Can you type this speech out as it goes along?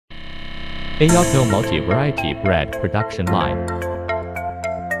Ayakno multi-variety bread production line.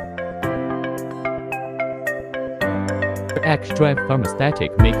 X-Drive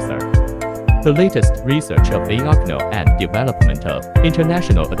thermostatic mixer. The latest research of Ayakno and development of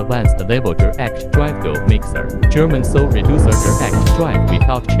International Advanced Level X-Drive Go Mixer, German Soul Reducer X-Drive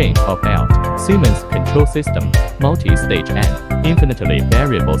without chain or belt, Siemens control system, multi-stage and infinitely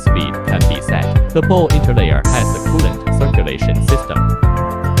variable speed can be set. The ball interlayer has a coolant circulation system.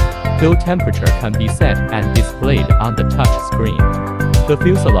 Go temperature can be set and displayed on the touch screen. The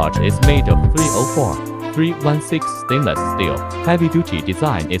fuselage is made of 304/316 stainless steel. Heavy-duty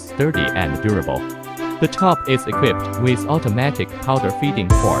design is sturdy and durable. The top is equipped with automatic powder feeding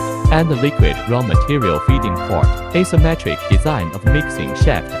port and liquid raw material feeding port. Asymmetric design of mixing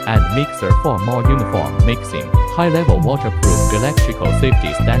shaft and mixer for more uniform mixing. High-level waterproof electrical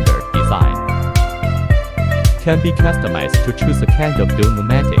safety standard design. Can be customized to choose a kind of dough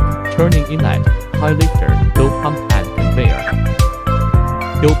pneumatic, turning inlet, high lifter, dough pump and conveyor.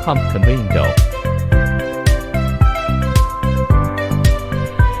 Dough pump conveying dough.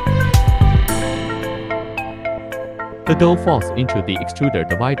 The dough falls into the extruder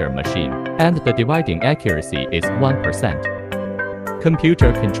divider machine, and the dividing accuracy is 1%.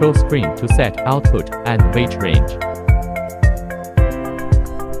 Computer control screen to set output and weight range.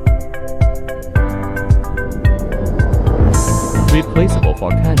 Replaceable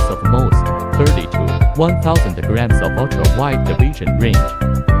for cans of most 30 to 1000 grams of ultra-wide division range.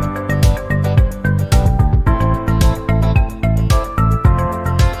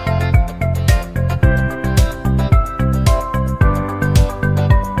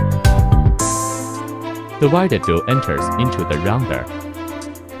 Divided dough enters into the rounder.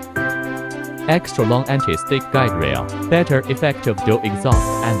 Extra long anti-stick guide rail, better effective dough exhaust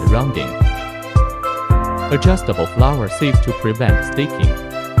and rounding. Adjustable flour sieve to prevent sticking.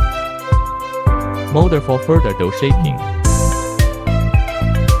 Moulder for further dough shaping.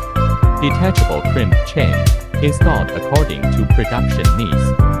 Detachable crimp chain, installed according to production needs.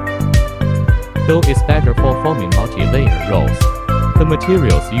 Dough is better for forming multi-layer rolls. The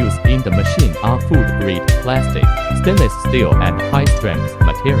materials used in the machine are food-grade plastic, stainless steel and high-strength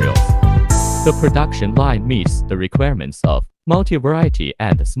materials. The production line meets the requirements of multi-variety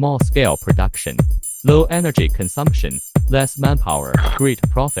and small-scale production. Low energy consumption, less manpower, great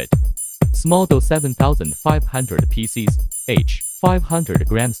profit. Small dough 7,500 pieces, H. 500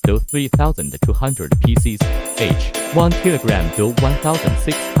 grams dough 3,200 pieces, H. 1 kilogram dough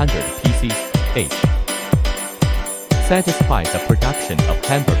 1,600 pieces, H. Satisfy the production of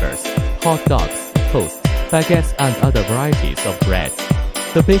hamburgers, hot dogs, toasts, baguettes and other varieties of bread.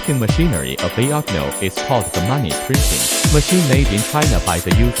 The baking machinery of Ayakno is called the money printing machine made in China by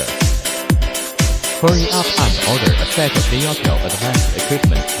the user. Hurry up and order a set of Ayakno advanced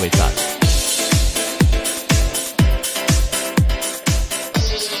equipment with us.